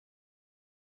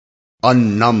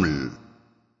النمل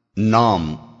نام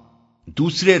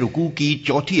دوسرے رکوع کی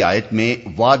چوتھی آیت میں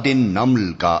وادن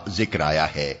نمل کا ذکر آیا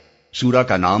ہے۔ سورہ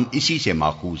کا نام اسی سے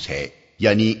ماخوذ ہے،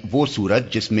 یعنی وہ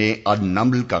سورت جس میں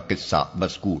النمل کا قصہ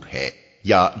مذکور ہے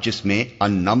یا جس میں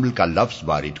النمل کا لفظ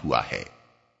وارد ہوا ہے۔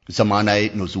 زمانہ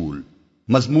نزول،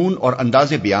 مضمون اور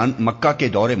انداز بیان مکہ کے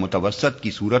دور متوسط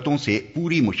کی صورتوں سے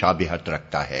پوری مشابہت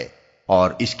رکھتا ہے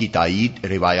اور اس کی تائید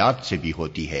روایات سے بھی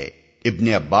ہوتی ہے۔ ابن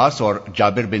عباس اور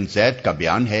جابر بن زید کا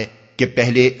بیان ہے کہ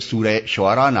پہلے سورہ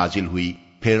شعراء نازل ہوئی،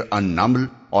 پھر النمل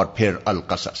اور پھر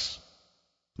القصص۔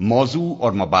 موضوع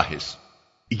اور مباحث،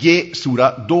 یہ سورہ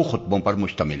 2 خطبوں پر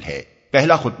مشتمل ہے۔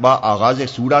 پہلا خطبہ آغاز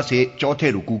سورہ سے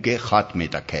چوتھے رکوع کے خاتمے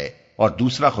تک ہے اور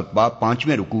دوسرا خطبہ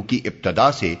 5ویں رکوع کی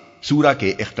ابتدا سے سورہ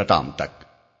کے اختتام تک۔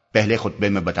 پہلے خطبے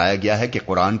میں بتایا گیا ہے کہ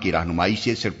قرآن کی رہنمائی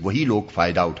سے صرف وہی لوگ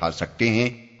فائدہ اٹھا سکتے ہیں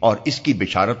اور اس کی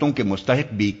بشارتوں کے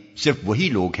مستحق بھی صرف وہی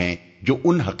لوگ ہیں جو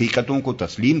ان حقیقتوں کو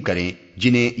تسلیم کریں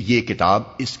جنہیں یہ کتاب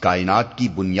اس کائنات کی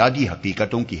بنیادی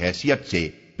حقیقتوں کی حیثیت سے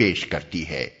پیش کرتی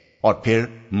ہے، اور پھر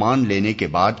مان لینے کے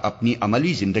بعد اپنی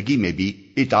عملی زندگی میں بھی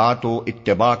اطاعت و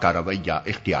اتباع کا رویہ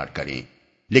اختیار کریں۔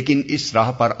 لیکن اس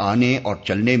راہ پر آنے اور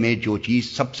چلنے میں جو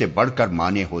چیز سب سے بڑھ کر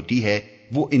مانے ہوتی ہے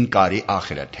وہ انکار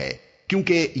آخرت ہے،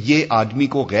 کیونکہ یہ آدمی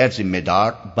کو غیر ذمہ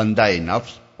دار، بندہ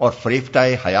نفس اور فریفتہ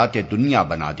حیات دنیا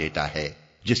بنا دیتا ہے،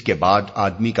 جس کے بعد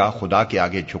آدمی کا خدا کے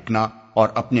آگے جھکنا اور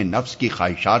اپنے نفس کی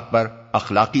خواہشات پر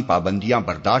اخلاقی پابندیاں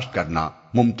برداشت کرنا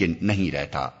ممکن نہیں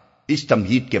رہتا۔ اس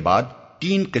تمہید کے بعد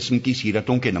 3 قسم کی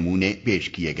سیرتوں کے نمونے پیش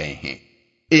کیے گئے ہیں۔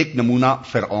 ایک نمونہ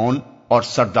فرعون اور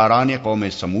سرداران قوم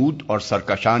سمود اور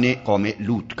سرکشان قوم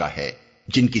لوط کا ہے،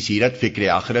 جن کی سیرت فکر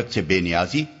آخرت سے بے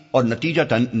نیازی اور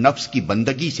نتیجتاً نفس کی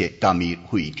بندگی سے تعمیر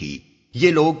ہوئی تھی۔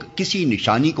 یہ لوگ کسی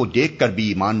نشانی کو دیکھ کر بھی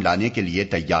ایمان لانے کے لیے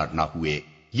تیار نہ ہوئے،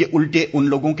 یہ الٹے ان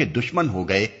لوگوں کے دشمن ہو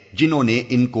گئے جنہوں نے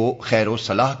ان کو خیر و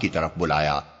صلاح کی طرف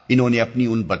بلایا۔ انہوں نے اپنی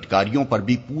ان بدکاریوں پر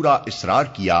بھی پورا اصرار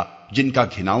کیا جن کا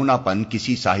گھناؤنا پن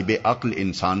کسی صاحب عقل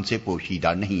انسان سے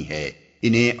پوشیدہ نہیں ہے۔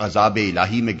 انہیں عذاب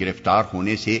الہی میں گرفتار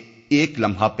ہونے سے ایک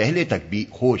لمحہ پہلے تک بھی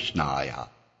ہوش نہ آیا۔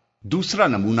 دوسرا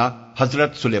نمونہ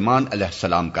حضرت سلیمان علیہ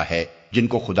السلام کا ہے، جن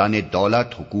کو خدا نے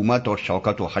دولت، حکومت اور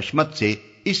شوکت و حشمت سے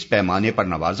اس پیمانے پر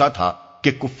نوازا تھا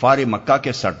کہ کفار مکہ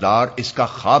کے سردار اس کا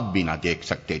خواب بھی نہ دیکھ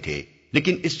سکتے تھے،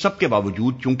 لیکن اس سب کے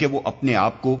باوجود چونکہ وہ اپنے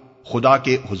آپ کو خدا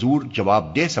کے حضور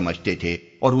جواب دہ سمجھتے تھے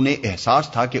اور انہیں احساس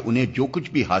تھا کہ انہیں جو کچھ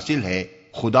بھی حاصل ہے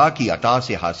خدا کی عطا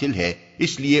سے حاصل ہے،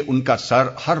 اس لیے ان کا سر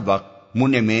ہر وقت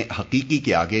منع حقیقی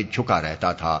کے آگے جھکا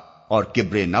رہتا تھا اور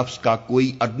کبر نفس کا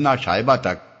کوئی ادنا شائبہ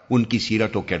تک ان کی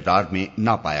سیرت و کردار میں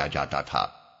نہ پایا جاتا تھا۔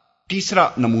 تیسرا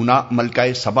نمونہ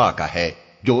ملکہ سبا کا ہے،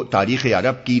 جو تاریخ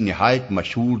عرب کی نہایت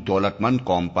مشہور دولت مند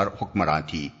قوم پر حکمراں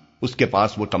تھی۔ اس کے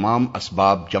پاس وہ تمام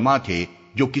اسباب جمع تھے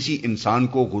جو کسی انسان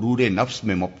کو غرور نفس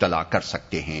میں مبتلا کر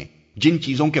سکتے ہیں۔ جن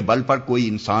چیزوں کے بل پر کوئی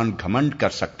انسان گھمنڈ کر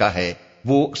سکتا ہے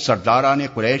وہ سرداران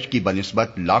قریش کی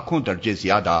بنسبت لاکھوں درجے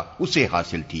زیادہ اسے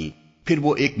حاصل تھیں۔ پھر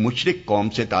وہ ایک مشرک قوم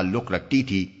سے تعلق رکھتی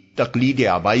تھی، تقلید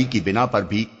آبائی کی بنا پر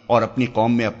بھی اور اپنی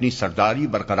قوم میں اپنی سرداری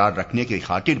برقرار رکھنے کی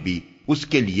خاطر بھی اس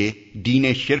کے لیے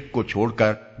دین شرک کو چھوڑ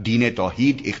کر دین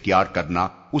توحید اختیار کرنا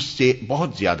اس سے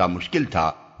بہت زیادہ مشکل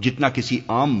تھا جتنا کسی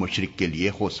عام مشرک کے لیے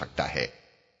ہو سکتا ہے۔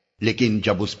 لیکن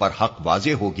جب اس پر حق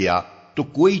واضح ہو گیا تو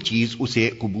کوئی چیز اسے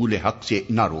قبول حق سے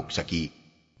نہ روک سکی،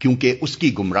 کیونکہ اس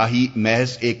کی گمراہی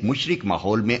محض ایک مشرک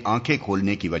ماحول میں آنکھیں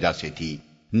کھولنے کی وجہ سے تھی۔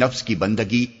 نفس کی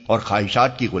بندگی اور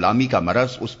خواہشات کی غلامی کا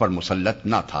مرض اس پر مسلط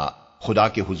نہ تھا، خدا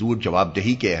کے حضور جواب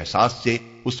دہی کے احساس سے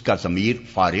اس کا ضمیر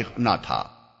فارغ نہ تھا۔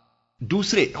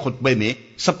 دوسرے خطبے میں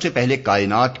سب سے پہلے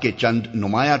کائنات کے چند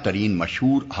نمایاں ترین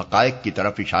مشہور حقائق کی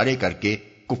طرف اشارے کر کے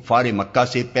کفار مکہ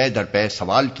سے پے در پے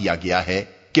سوال کیا گیا ہے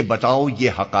کہ بتاؤ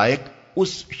یہ حقائق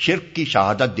اس شرک کی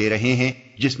شہادت دے رہے ہیں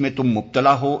جس میں تم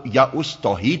مبتلا ہو یا اس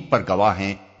توحید پر گواہ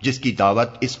ہیں جس کی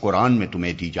دعوت اس قرآن میں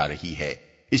تمہیں دی جا رہی ہے۔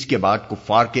 اس کے بعد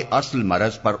کفار کے اصل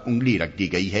مرض پر انگلی رکھ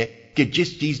دی گئی ہے کہ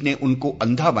جس چیز نے ان کو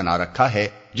اندھا بنا رکھا ہے،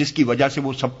 جس کی وجہ سے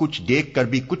وہ سب کچھ دیکھ کر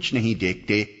بھی کچھ نہیں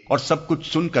دیکھتے اور سب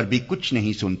کچھ سن کر بھی کچھ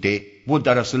نہیں سنتے، وہ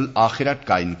دراصل آخرت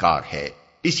کا انکار ہے۔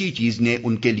 اسی چیز نے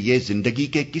ان کے لیے زندگی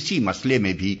کے کسی مسئلے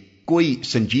میں بھی کوئی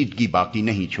سنجیدگی باقی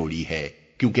نہیں چھوڑی ہے،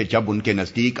 کیونکہ جب ان کے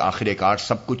نزدیک آخر کار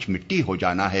سب کچھ مٹی ہو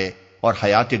جانا ہے اور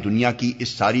حیات دنیا کی اس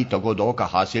ساری تگ و دو کا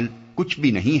حاصل کچھ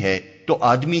بھی نہیں ہے تو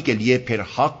آدمی کے لیے پھر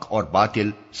حق اور باطل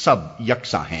سب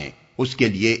یکساں ہیں۔ اس کے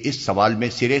لیے اس سوال میں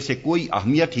سرے سے کوئی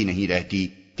اہمیت ہی نہیں رہتی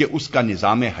کہ اس کا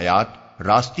نظام حیات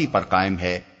راستی پر قائم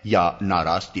ہے یا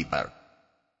ناراستی پر۔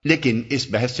 لیکن اس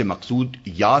بحث سے مقصود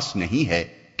یاس نہیں ہے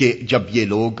کہ جب یہ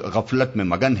لوگ غفلت میں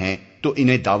مگن ہیں تو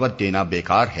انہیں دعوت دینا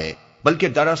بیکار ہے، بلکہ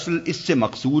دراصل اس سے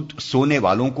مقصود سونے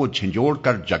والوں کو جھنجھوڑ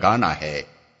کر جگانا ہے۔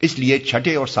 اس لیے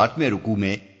 6 اور 7ویں رکوع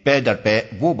میں پے در پے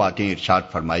وہ باتیں ارشاد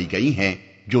فرمائی گئی ہیں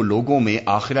جو لوگوں میں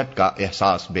آخرت کا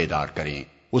احساس بیدار کریں،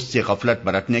 اس سے غفلت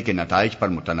برتنے کے نتائج پر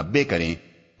متنبع کریں،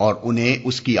 اور انہیں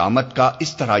اس کی آمد کا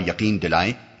اس طرح یقین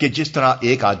دلائیں کہ جس طرح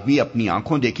ایک آدمی اپنی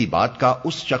آنکھوں دیکھی بات کا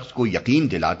اس شخص کو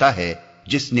یقین دلاتا ہے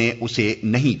جس نے اسے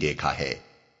نہیں دیکھا ہے۔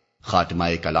 خاتمہ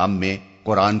کلام میں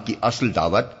قرآن کی اصل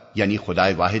دعوت یعنی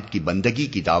خدائے واحد کی بندگی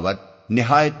کی دعوت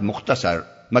نہایت مختصر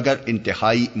مگر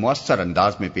انتہائی مؤثر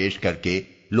انداز میں پیش کر کے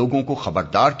لوگوں کو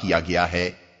خبردار کیا گیا ہے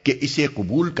کہ اسے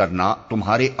قبول کرنا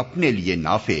تمہارے اپنے لیے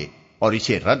نافع اور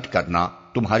اسے رد کرنا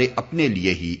تمہارے اپنے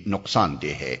لیے ہی نقصان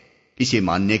دہ ہے۔ اسے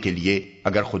ماننے کے لیے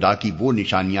اگر خدا کی وہ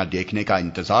نشانیاں دیکھنے کا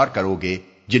انتظار کرو گے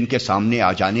جن کے سامنے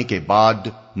آ جانے کے بعد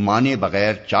مانے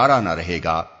بغیر چارہ نہ رہے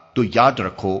گا، تو یاد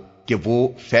رکھو کہ وہ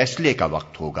فیصلے کا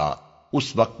وقت ہوگا،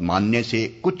 اس وقت ماننے سے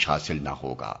کچھ حاصل نہ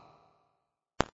ہوگا۔